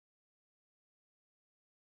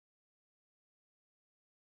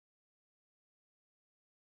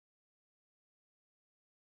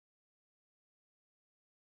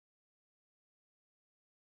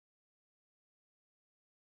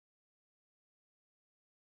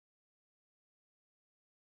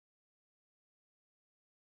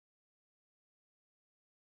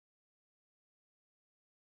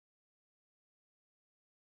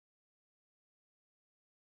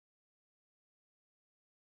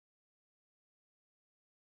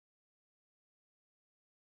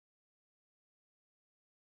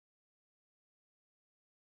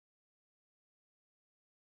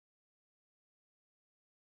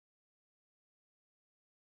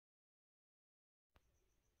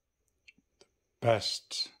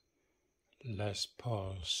best Les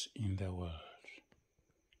Pauls in the world.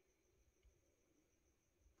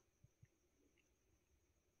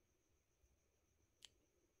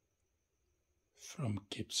 From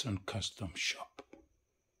Gibson Custom Shop.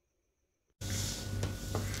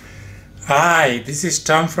 Hi, this is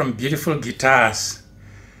Tom from Beautiful Guitars.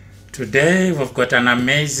 Today we've got an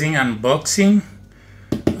amazing unboxing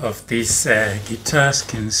of these guitars. You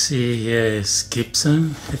can see here is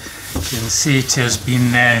Gibson. You can see it has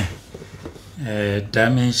been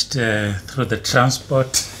damaged through the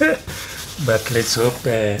transport, but let's hope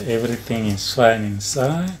everything is fine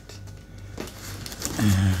inside.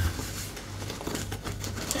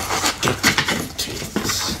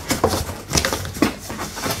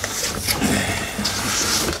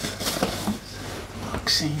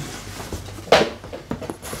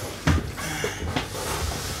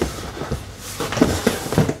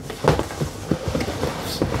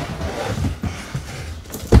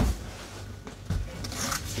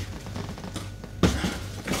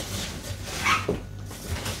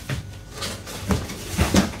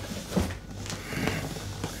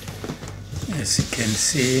 As you can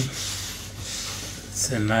see,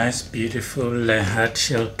 it's a nice, beautiful hard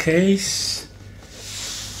shell case.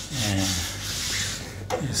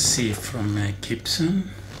 You see from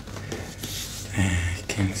Gibson. You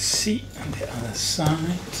can see on the other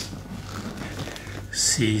side.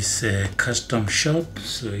 See, it's a custom shop,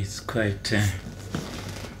 so it's quite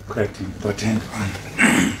important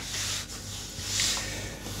one.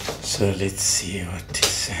 So let's see what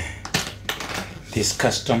is this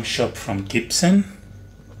custom shop from Gibson.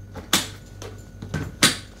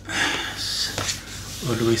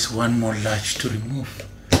 Always one more latch to remove.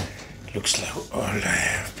 Looks like all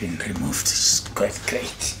have been removed. It's quite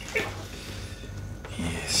great.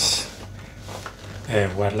 Yes.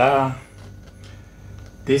 Voila.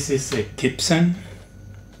 This is a Gibson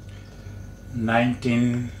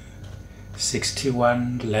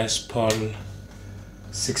 1961 Les Paul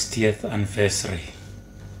 60th anniversary.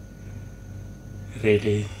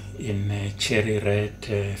 Really in a cherry red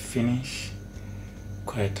finish.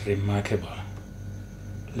 Quite remarkable.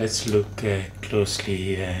 Let's look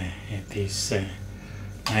closely at this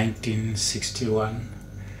 1961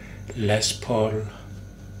 Les Paul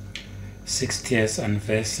 60th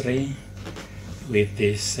anniversary with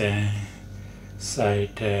this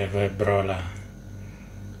side vibrola.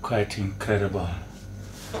 Quite incredible.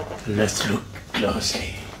 Let's look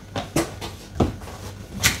closely.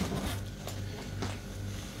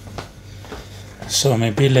 So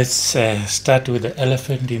maybe let's start with the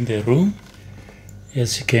elephant in the room.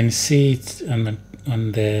 As you can see, it's on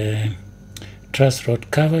the truss rod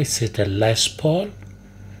cover, it says a Les Paul.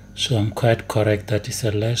 So I'm quite correct that it's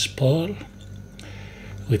a Les Paul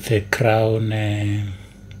with a crown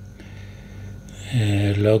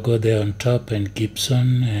logo there on top and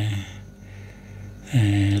Gibson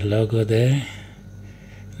logo there.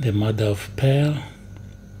 The mother of pearl.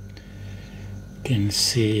 You can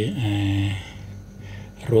see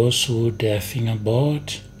rosewood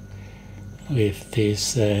fingerboard with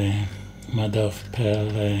this mother of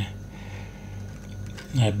pearl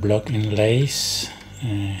block in lace,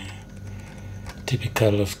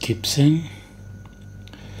 typical of Gibson.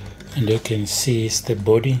 And you can see it's the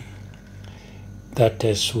body that,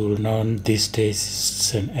 as well known these days,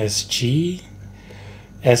 is an SG.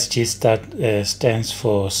 SG stands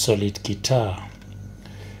for solid guitar.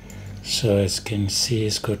 So as you can see,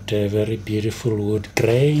 it's got a very beautiful wood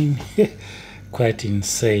grain. Quite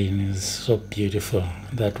insane. It's so beautiful,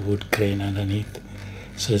 that wood grain underneath.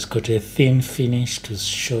 So it's got a thin finish to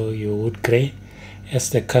show you wood grain. As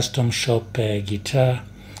the custom shop guitar,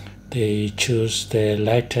 they choose the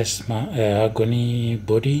lightest mahogany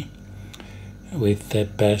body with the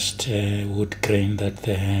best wood grain that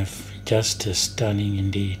they have. Just stunning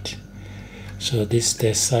indeed. So this is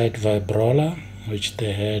the side vibrola, which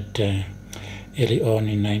they had early on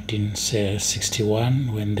in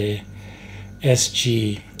 1961 when the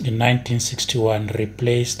SG in 1961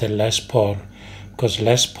 replaced the Les Paul, because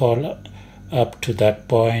Les Paul up to that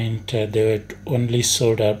point they were only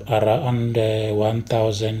sold up around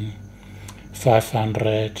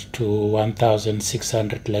 1,500 to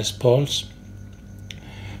 1,600 Les Pauls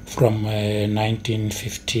from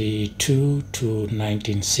 1952 to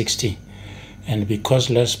 1960, and because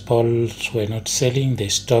Les Pauls were not selling, they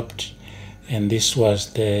stopped, and this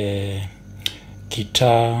was the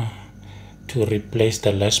guitar to replace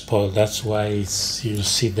the Les Paul. That's why you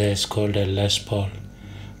see there it's called a Les Paul.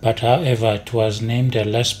 But however, it was named a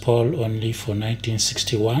Les Paul only for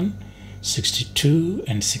 1961, 62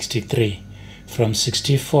 and 63. From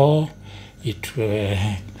 64 it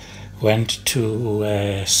went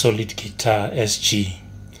to solid guitar SG,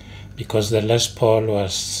 because the Les Paul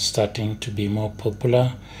was starting to be more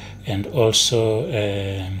popular, and also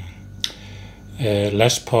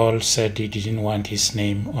Les Paul said he didn't want his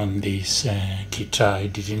name on this guitar. He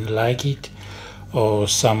didn't like it, or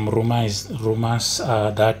some rumors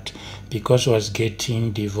are that because he was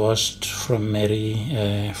getting divorced from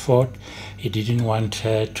Mary Ford, he didn't want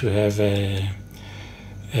her to have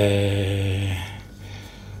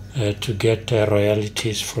to get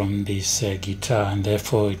royalties from this guitar, and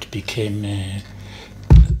therefore it became a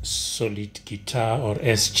solid guitar, or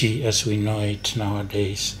SG as we know it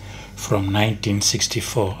nowadays, from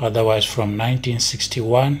 1964. Otherwise, from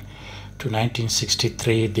 1961 to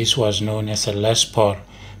 1963, this was known as a Les Paul,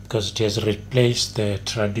 because it has replaced the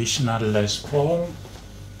traditional Les Paul.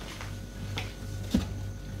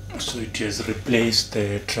 So it has replaced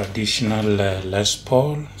the traditional Les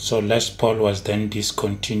Paul. So Les Paul was then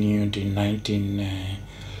discontinued in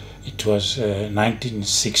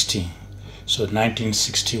 1960. So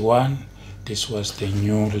 1961, this was the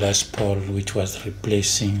new Les Paul, which was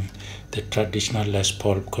replacing the traditional Les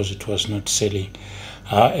Paul because it was not selling.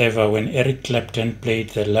 However, when Eric Clapton played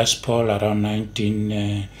the Les Paul around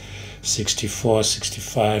 1964,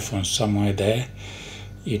 65, or somewhere there,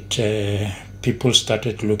 people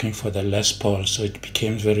started looking for the Les Paul, so it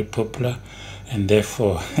became very popular, and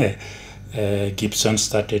therefore Gibson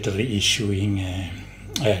started reissuing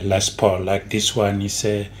Les Paul. Like this one is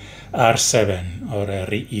a R7, or a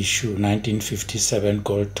reissue, 1957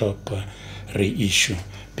 gold top reissue,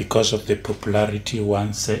 because of the popularity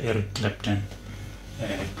once Eric Clapton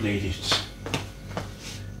played it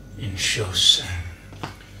in shows.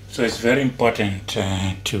 So it's very important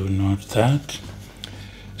to note that.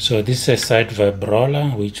 So this is a side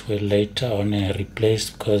vibrola, which will later on replace,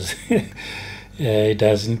 because it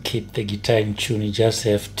doesn't keep the guitar in tune. You just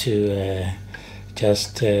have to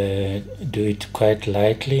do it quite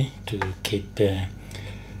lightly to keep the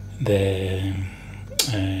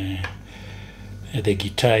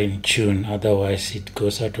guitar in tune. Otherwise, it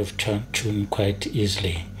goes out of tune quite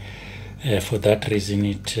easily. For that reason,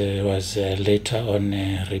 it was later on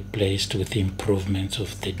replaced with improvements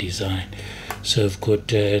of the design. So I've got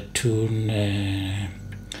tone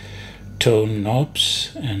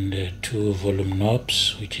knobs and 2 volume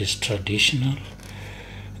knobs, which is traditional.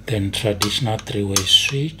 Then traditional 3-way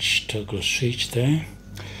switch, toggle switch there.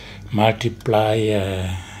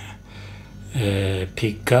 Multiply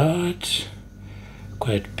pick guard,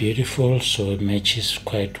 quite beautiful, so it matches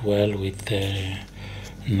quite well with the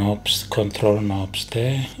knobs, control knobs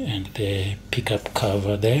there, and the pickup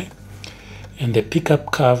cover there. And the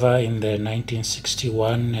pickup cover in the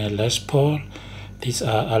 1961 Les Paul, these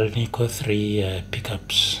are Alnico 3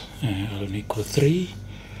 pickups. Alnico 3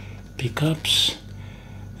 pickups.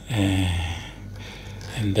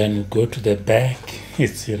 And then we go to the back.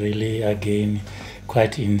 It's really, again,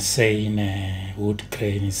 quite insane wood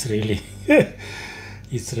grain. It's really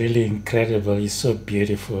it's really incredible. It's so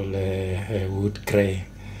beautiful wood grain,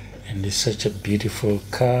 and it's such a beautiful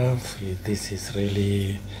curve. This is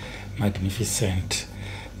really magnificent.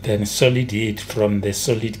 Then solid heat from the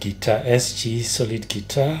solid guitar, SG solid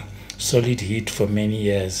guitar, solid heat for many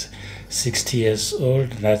years, 60 years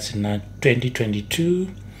old. That's in 2022.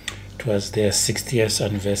 It was their 60th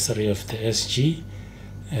anniversary of the SG.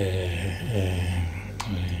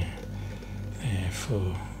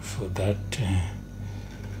 For that,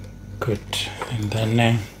 good. And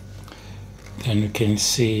then you can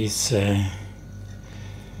see it's a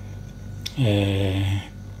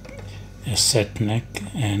set neck,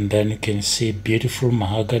 and then you can see beautiful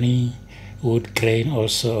mahogany wood grain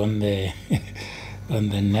also on the on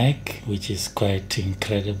the neck, which is quite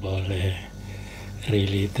incredible,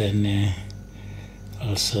 really. Then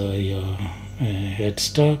also your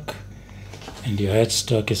headstock, and your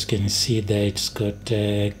headstock, as you can see there, it's got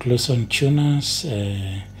close-on tuners,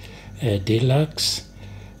 deluxe,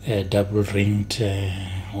 double ringed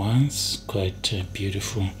ones, quite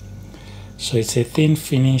beautiful. So it's a thin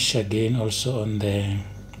finish again, also on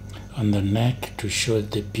the neck, to show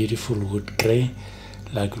the beautiful wood grain,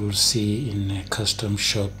 like we'll see in custom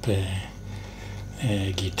shop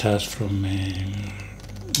guitars from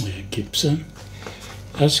Gibson.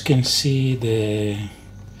 As you can see, the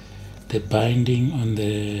binding on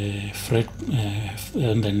the fret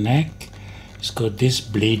on the neck, it's got this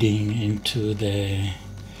bleeding into the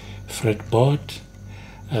fretboard.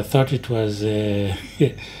 I thought it was a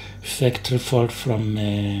factory fault from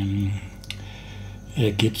a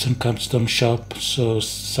Gibson custom shop. So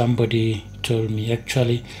somebody told me,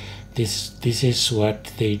 actually, this is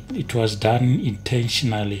what it was done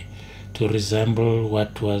intentionally to resemble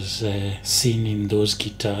what was seen in those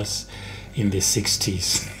guitars in the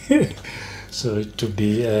 60s. So to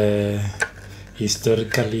be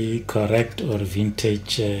historically correct, or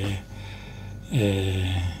vintage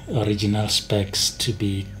original specs to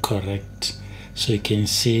be correct. So you can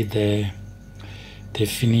see the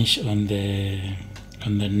finish on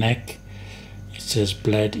the neck. It just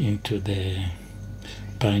bled into the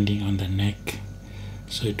binding on the neck.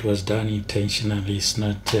 So it was done intentionally. It's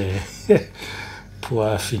not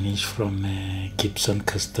poor finish from a Gibson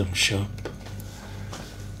custom shop.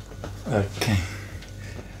 Okay.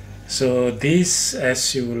 So this,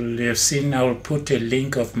 as you will have seen, I will put a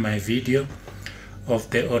link of my video of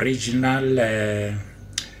the original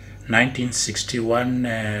 1961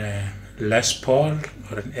 Les Paul,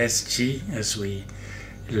 or an SG as we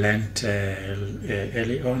learned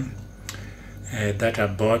early on, that I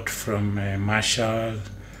bought from Marshall,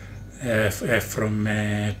 from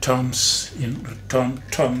Tom's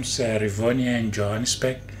Rivonia in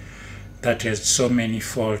Johannesburg, that has so many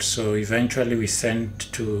faults. So eventually we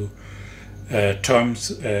sent to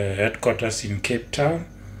Tom's headquarters in Cape Town,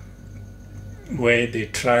 where they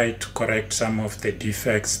tried to correct some of the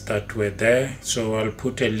defects that were there. So I'll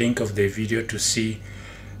put a link of the video to see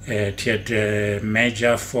it had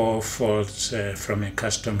major 4 faults from a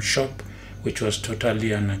custom shop, which was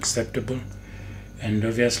totally unacceptable. And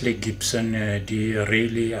obviously Gibson did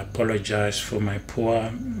really apologize for my poor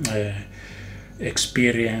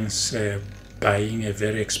experience buying a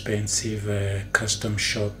very expensive custom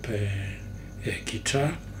shop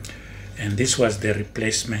guitar. And this was the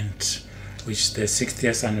replacement, which the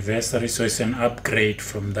 60th anniversary, so it's an upgrade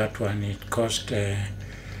from that one. It cost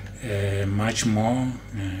much more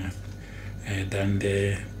than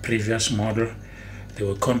the previous model. They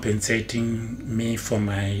were compensating me for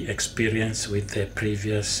my experience with the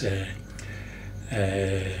previous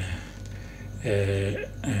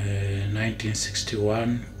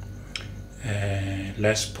 1961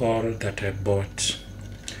 Les Paul that I bought.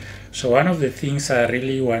 So one of the things I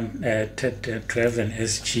really wanted to have an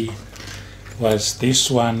SG was this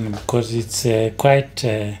one, because it's quite,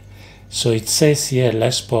 so it says here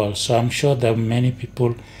Les Paul, so I'm sure that many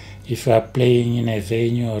people, if you are playing in a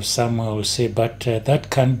venue or somewhere, will say, but that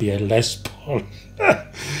can't be a Les Paul.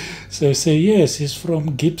 So I say, yes, it's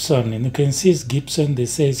from Gibson, and you can see it's Gibson, they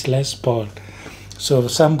say it's Les Paul. So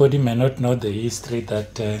somebody may not know the history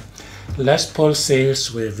that Les Paul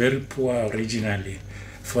sales were very poor originally.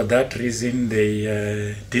 For that reason,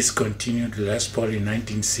 they discontinued Les Paul in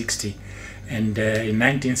 1960. And in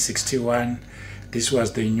 1961, this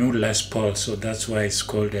was the new Les Paul, so that's why it's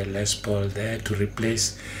called a Les Paul there, to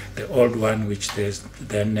replace the old one, which there's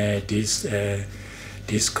then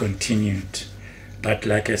discontinued. But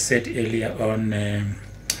like I said earlier on,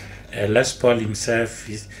 Les Paul himself,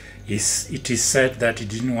 it is said that he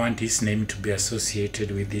didn't want his name to be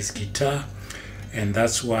associated with this guitar, and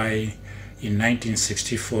that's why in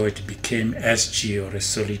 1964 it became SG, or a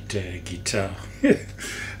solid guitar.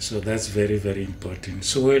 So that's very, very important.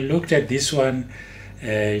 So we looked at this one.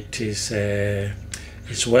 It's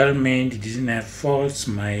well made, it didn't have faults.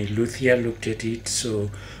 My luthier looked at it, so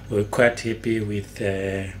we're quite happy with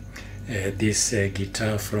this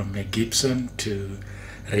guitar from Gibson to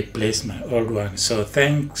replace my old one. So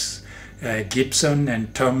thanks Gibson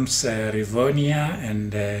and Tom's Rivonia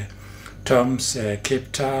and Tom's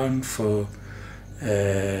Cape Town for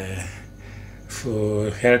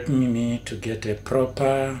helping me to get a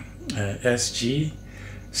proper SG,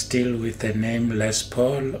 still with the name Les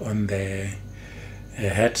Paul on the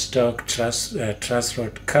headstock truss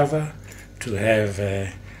rod cover, to have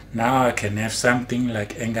now I can have something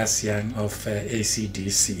like Angus Young of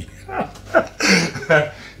AC/DC.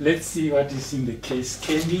 Let's see what is in the case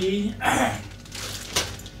candy.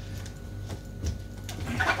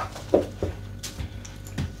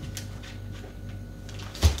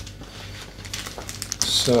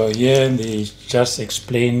 So here they're just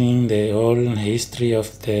explaining the whole history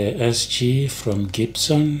of the SG from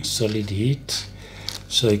Gibson, solid heat.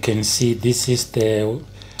 So you can see this is the,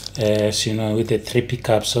 as you know, with the 3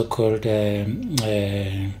 pickups, so-called the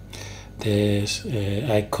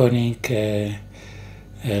iconic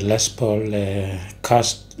Les Paul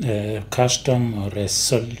custom, or a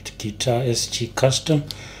solid guitar SG custom,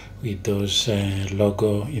 with those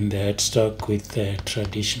logo in the headstock with the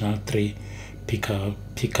traditional 3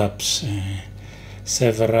 pickups.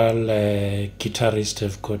 Several guitarists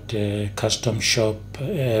have got a custom shop,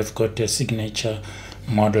 have got a signature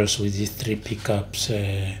models with these 3 pickups,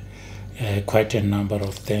 quite a number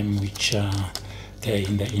of them, which are there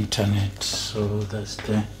in the internet. So that's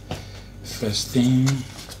the first thing.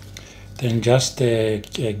 Then just the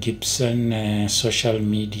Gibson social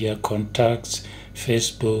media contacts,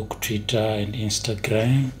 Facebook, Twitter, and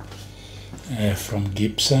Instagram from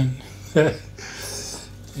Gibson.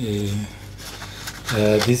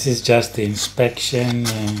 This is just the inspection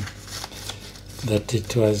that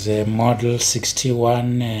it was a model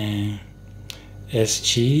 61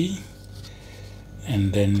 SG,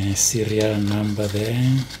 and then a serial number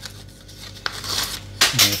there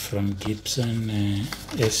from Gibson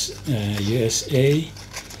USA.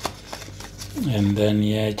 And then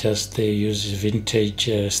just they use vintage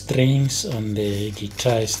strings on the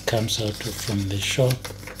guitar. It comes out from the shop.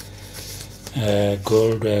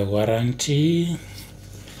 Gold warranty.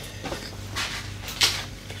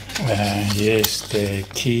 Yes, the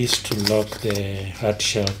keys to lock the hard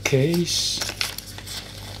shell case.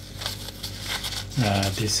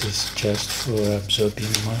 This is just for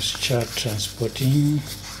absorbing moisture, transporting,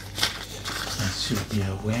 as you'll be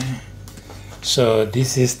aware. So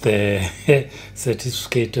this is the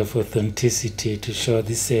certificate of authenticity to show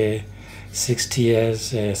this 60 years,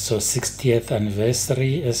 so 60th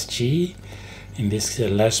anniversary SG in this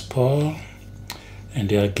Les Paul.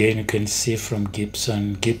 And again, you can see from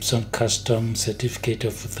Gibson Custom Certificate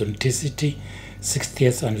of Authenticity,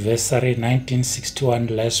 60th Anniversary, 1961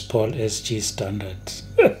 Les Paul SG Standard,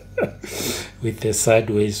 with the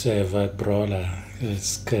sideways vibrola.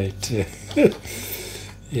 It's great.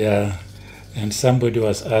 Yeah, and somebody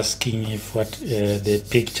was asking if what the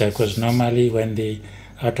picture, because normally when they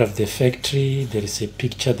out of the factory, there is a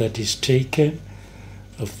picture that is taken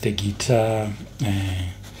of the guitar.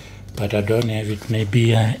 But I don't have it.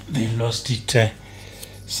 Maybe they lost it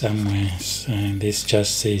somewhere. And this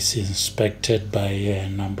just says inspected by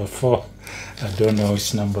number 4. I don't know,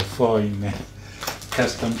 it's number 4 in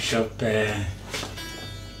custom shop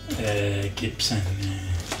Gibson.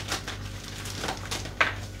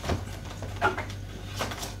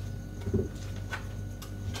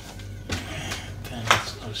 Then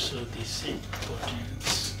it's also this important.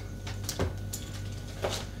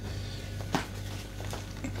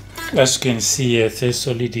 As you can see, they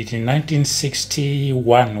solidity in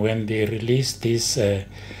 1961 when they released this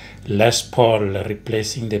Les Paul,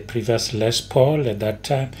 replacing the previous Les Paul. At that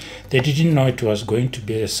time, they didn't know it was going to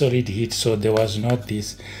be a solid hit, so there was not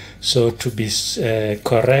this. So to be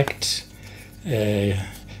correct,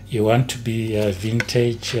 you want to be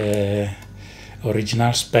vintage,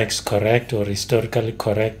 original specs correct or historically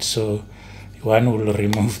correct. So one will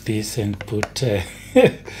remove this and put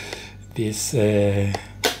this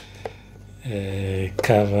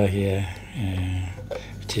cover here,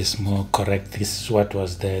 which is more correct. This is what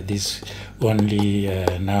was there. This only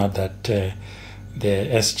now that the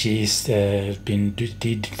SGs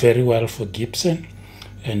did very well for Gibson,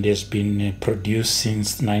 and has been produced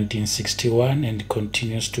since 1961 and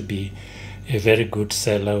continues to be a very good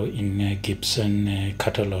seller in Gibson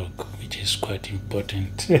catalog, which is quite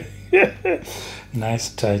important. Nice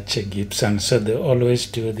touch, Gibson. So they always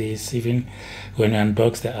do this. Even when you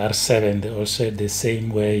unbox the R7, they also have the same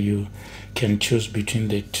way you can choose between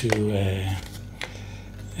the two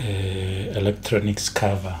electronics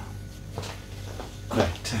cover.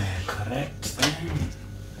 Quite correct then.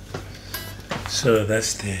 So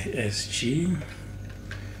that's the SG.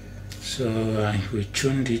 So we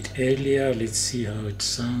tuned it earlier. Let's see how it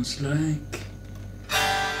sounds like.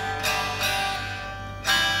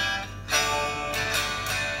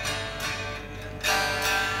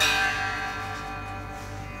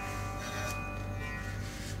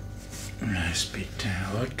 Nice bit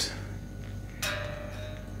hot.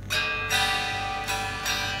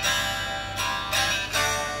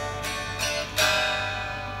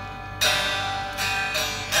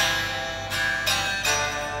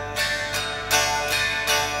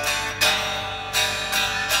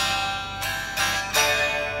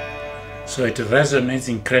 So it resonates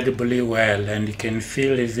incredibly well, and you can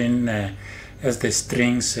feel even as the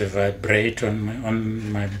strings vibrate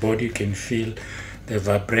on my body, you can feel the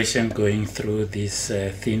vibration going through this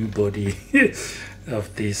thin body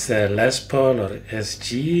of this Les Paul or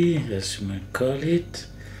SG, as you might call it.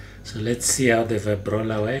 So let's see how the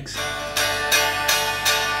vibrola works.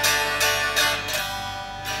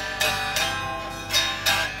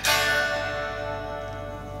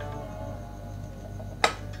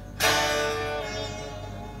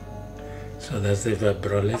 So that's the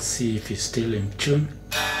vibro. Let's see if it's still in tune.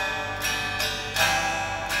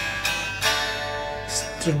 It's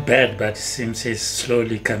too bad, but it seems it's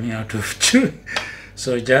slowly coming out of tune.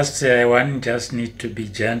 So just one just need to be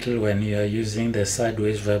gentle when you are using the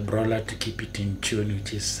sideways vibrola to keep it in tune,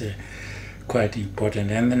 which is quite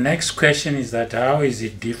important. And the next question is that how is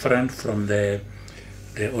it different from the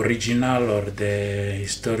the original or the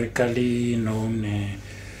historically known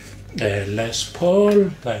Les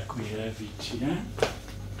Paul, like we have it here.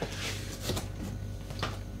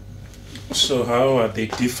 So how are they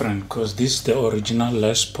different? Because this is the original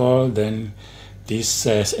Les Paul, then this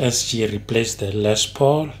SG replaced the Les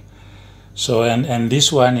Paul. So and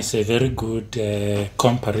this one is a very good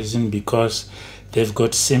comparison because they've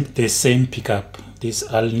got the same pickup. This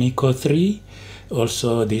Alnico 3,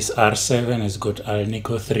 also this R7 has got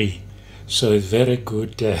Alnico 3. So it's very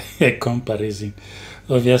good comparison.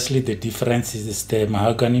 Obviously the difference is the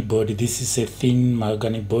mahogany body. This is a thin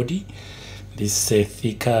mahogany body. This is a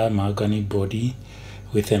thicker mahogany body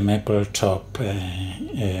with a maple top.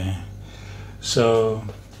 So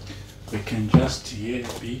we can just hear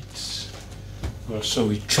a bit. Also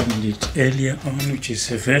we tuned it earlier on, which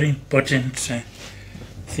is a very important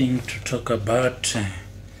thing to talk about.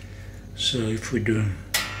 So if we do.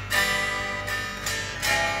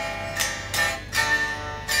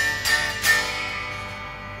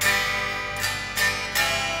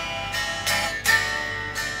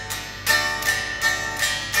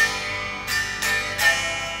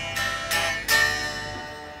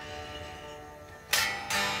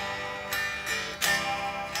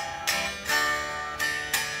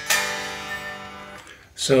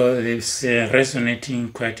 So it's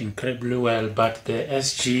resonating quite incredibly well, but the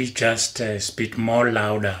SG just is a bit more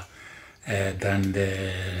louder than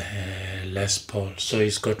the Les Paul. So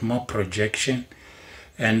it's got more projection.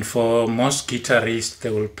 And for most guitarists,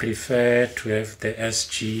 they will prefer to have the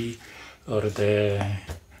SG or the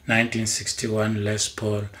 1961 Les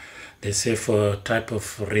Paul. They say for type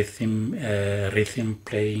of rhythm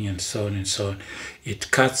playing and so on and so on,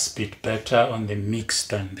 it cuts a bit better on the mix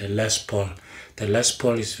than the Les Paul. The Les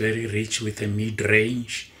Paul is very rich with a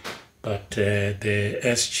mid-range, but the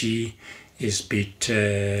SG is a bit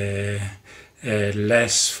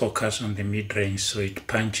less focused on the mid-range, so it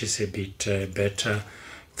punches a bit better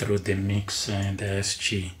through the mix and the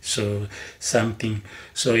SG. So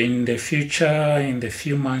in the future, in the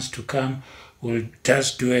few months to come, we'll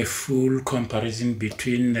just do a full comparison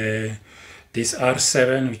between this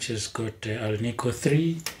R7, which has got Alnico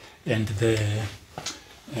 3, and the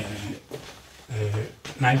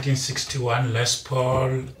 1961 Les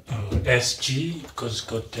Paul SG, because it's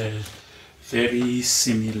got a very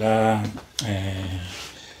similar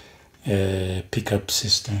pickup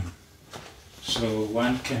system. So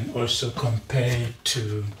one can also compare it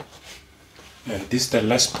to this the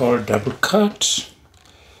Les Paul double cut,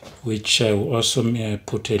 which I will also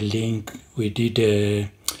put a link. We did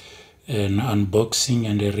an unboxing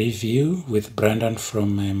and a review with Brandon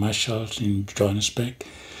from Marshall in Johannesburg.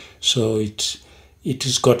 So it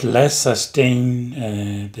has got less sustain,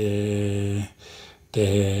 the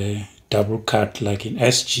double cut like in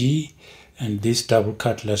SG and this double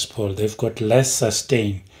cut Les Paul. They've got less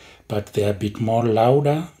sustain, but they're a bit more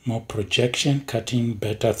louder, more projection, cutting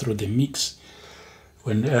better through the mix.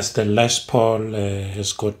 Whereas the Les Paul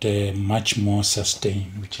has got much more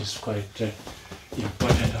sustain, which is quite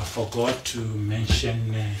important. I forgot to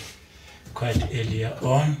mention quite earlier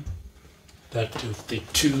on that of the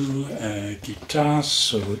two guitars,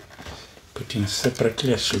 so putting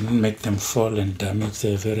separately, I shouldn't make them fall and damage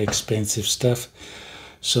the very expensive stuff.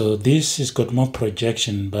 So this has got more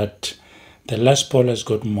projection, but the Les Paul has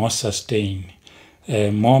got more sustain,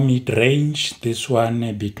 more mid-range. This one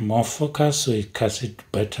a bit more focus, so it cuts it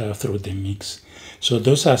better through the mix. So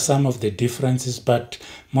those are some of the differences, but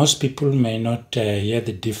most people may not hear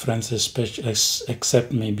the differences,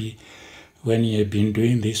 except maybe when you've been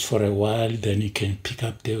doing this for a while, then you can pick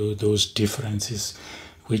up those differences,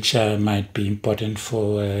 which might be important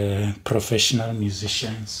for professional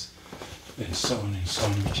musicians and so on,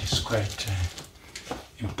 which is quite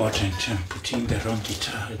important. I'm putting the wrong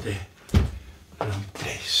guitar at the wrong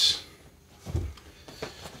place.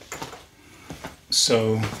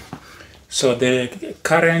 So the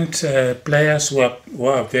current players who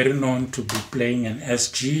are very known to be playing an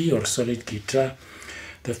SG or solid guitar.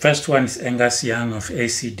 The first one is Angus Young of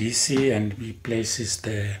AC/DC, and he plays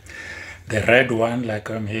the red one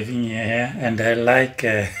like I'm having here. And I like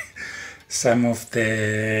some of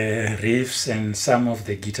the riffs and some of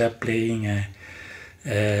the guitar playing.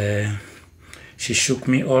 She Shook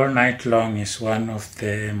Me All Night Long is one of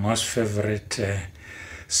the most favorite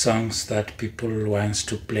songs that people want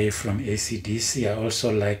to play from AC/DC. I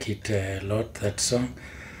also like it a lot, that song.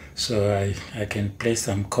 So I can play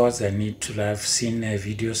some chords. I need to have seen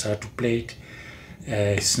videos how to play it.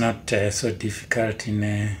 It's not so difficult. In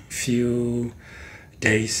a few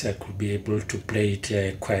days I could be able to play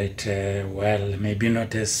it quite well. Maybe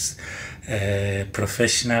not as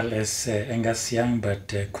professional as Angus Young,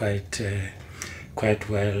 but quite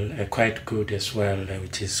well, quite good as well,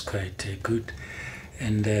 which is quite good.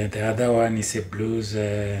 And the other one is a blues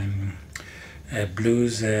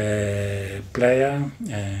player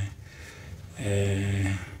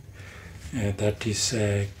that is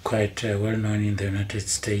quite well known in the United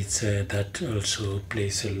States. That also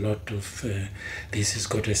plays a lot of. This has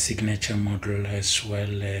got a signature model as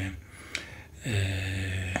well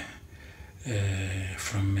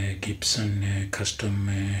from Gibson custom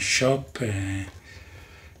shop,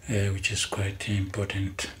 which is quite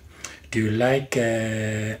important. Do you like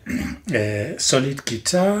solid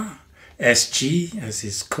guitar, SG as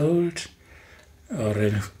it's called?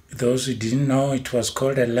 Or those who didn't know, it was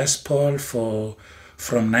called a Les Paul from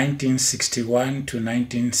 1961 to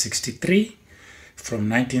 1963. From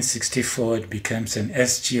 1964 it becomes an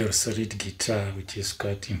SG or solid guitar, which is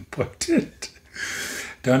quite important.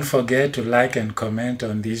 Don't forget to like and comment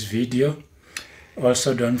on this video.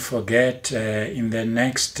 Also, don't forget, in the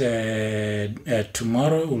next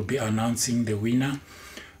tomorrow we'll be announcing the winner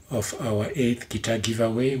of our 8th guitar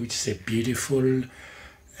giveaway, which is a beautiful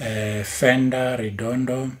Fender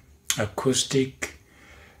Redondo acoustic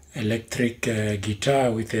electric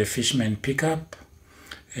guitar with a Fishman pickup.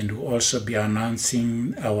 And we'll also be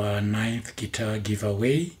announcing our 9th guitar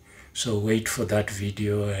giveaway, so wait for that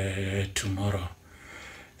video tomorrow.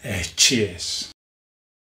 Cheers.